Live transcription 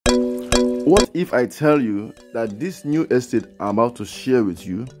What if I tell you that this new estate I'm about to share with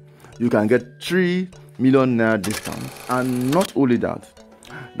you, you can get 3 million naira discount, and not only that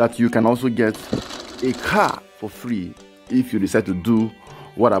you can also get a car for free if you decide to do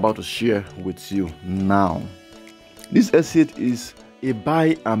what I'm about to share with you now. This estate is a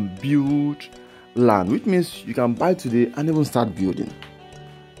buy and build land, which means you can buy today and even start building.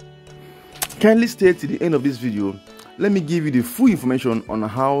 Kindly stay to the end of this video. Let me give you the full information on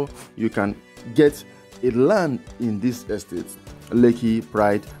how you can get a land in this estate, Lekki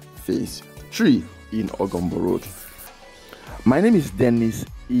Pride Phase 3 in Ogombo Road. My name is Dennis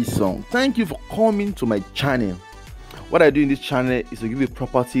Isong. Thank you for coming to my channel. What I do in this channel is to give you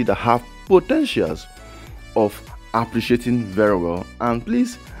property that have potentials of appreciating very well. And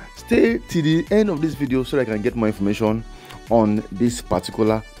please stay to the end of this video so that I can get more information on this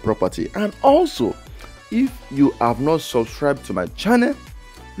particular property. And also, if you have not subscribed to my channel,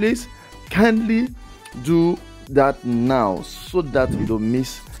 please kindly do that now so that you don't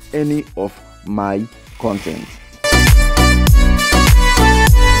miss any of my content.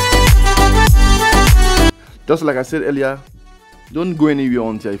 Just like I said earlier, don't go anywhere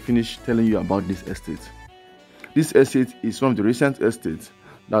until I finish telling you about this estate. This estate is one of the recent estates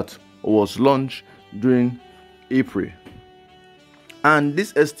that was launched during April. And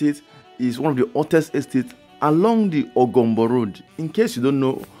this estate is one of the hottest estates along the Ogombo Road. In case you don't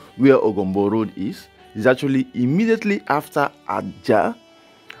know where Ogombo Road is, it's actually immediately after Ajah.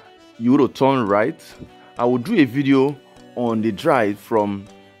 You will turn right. I will do a video on the drive from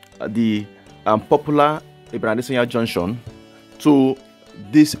the popular ADESANYA junction to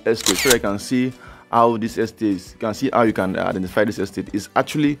this estate, so you can see how this estate is. You can see how you can identify this estate. It's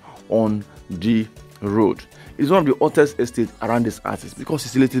actually on the road. It's one of the hottest estates around this artist because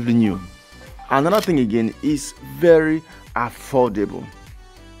it's relatively new. Another thing again is very affordable.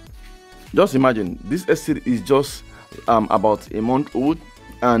 Just imagine, this estate is just about a month old,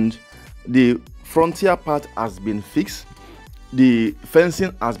 and the frontier part has been fixed, the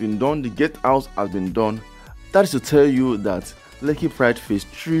fencing has been done, the gatehouse has been done. That is to tell you that Lekki Pride Phase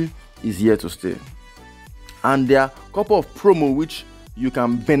 3 is here to stay. And there are a couple of promo which you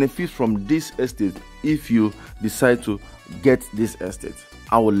can benefit from this estate if you decide to get this estate.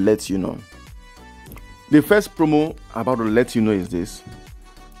 I will let you know. The first promo I'm about to let you know is this.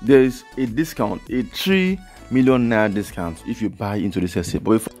 There is a discount, a 3 million naira discount if you buy into this estate.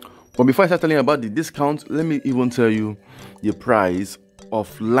 But before I start telling you about the discount, let me even tell you the price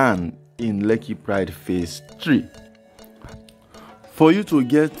of land in Lekki Pride Phase 3. For you to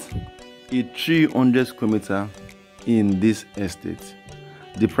get a 300 square meter in this estate,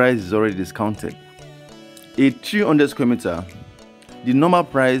 the price is already discounted. A 300 square meter, the normal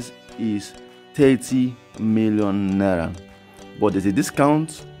price is 30 million naira, but there's a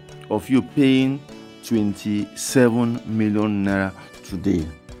discount of you paying 27 million naira today.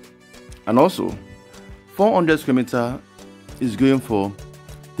 And also, 400 square meter is going for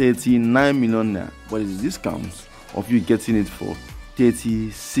 39 million naira, but it's a discount of you getting it for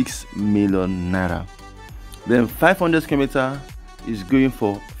 36 million naira. Then 500 square meter is going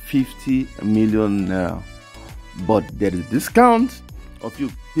for 50 million naira, but there is a discount of you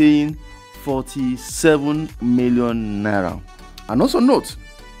paying 47 million naira. And also note,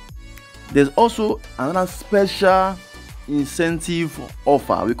 there's also another special incentive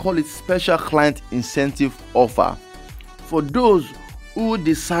offer. We call it special client incentive offer for those who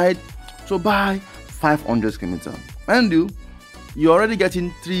decide to buy 500 square meter. And you're already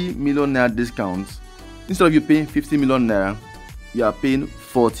getting 3 million naira discounts. Instead of you paying 50 million naira, you are paying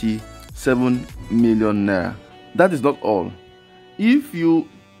 47 million naira. That is not all. If you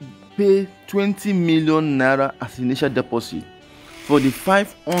pay 20 million naira as initial deposit for the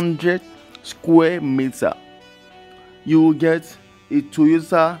 500 square meter, you will get a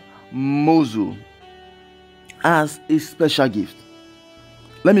Toyota Mozo as a special gift.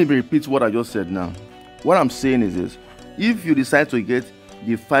 Let me repeat what I just said now. What I'm saying is this: if you decide to get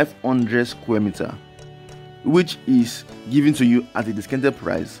the 500 square meter, which is given to you at a discounted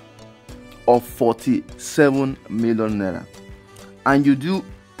price of 47 million naira, and you do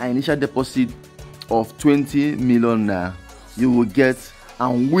an initial deposit of 20 million naira, you will get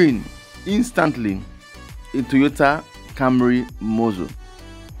and win instantly a Toyota Camry Mozo.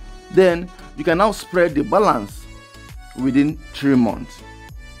 Then you can now spread the balance within 3 months.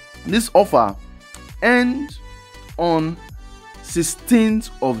 This offer ends on 16th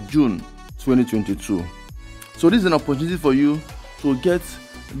of June 2022. So this is an opportunity for you to get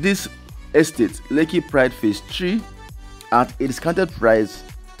this estate, Lekki Pride Phase 3, at a discounted price,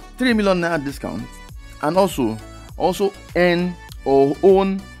 3 million naira discount, and also earn or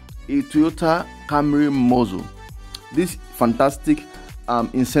own a Toyota Camry muzzle. This fantastic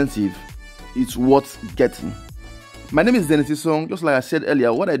incentive is worth getting. My name is Dennis Song. Just like I said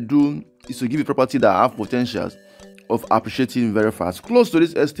earlier, what I do is to give you property that have potentials of appreciating very fast. Close to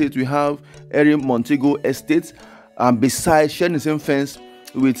this estate, we have Eri Montego Estate, beside, sharing the same fence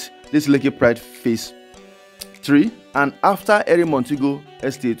with this Lekki Pride Phase 3. And after Eri Montego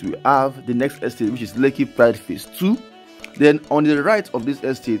Estate, we have the next estate, which is Lekki Pride Phase 2. Then on the right of this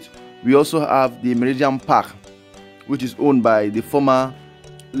estate, we also have the Meridian Park, which is owned by the former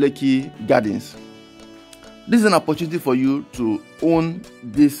Lekki Gardens. This is an opportunity for you to own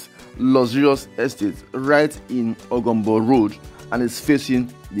this luxurious estate right in Ogombo Road, and it's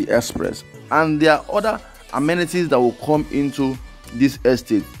facing the express. And there are other amenities that will come into this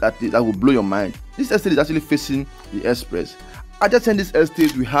estate that will blow your mind. This estate is actually facing the express. Adjacent this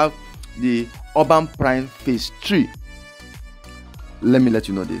estate, we have the Urban Prime Phase 3. Let me let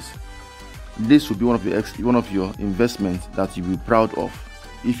you know this. This will be one of your investments that you'll be proud of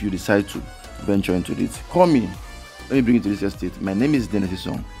if you decide to venture into it. Call me. Let me bring you to this estate. My name is Dennis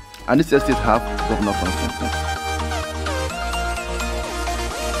Song, and this estate have governor consent.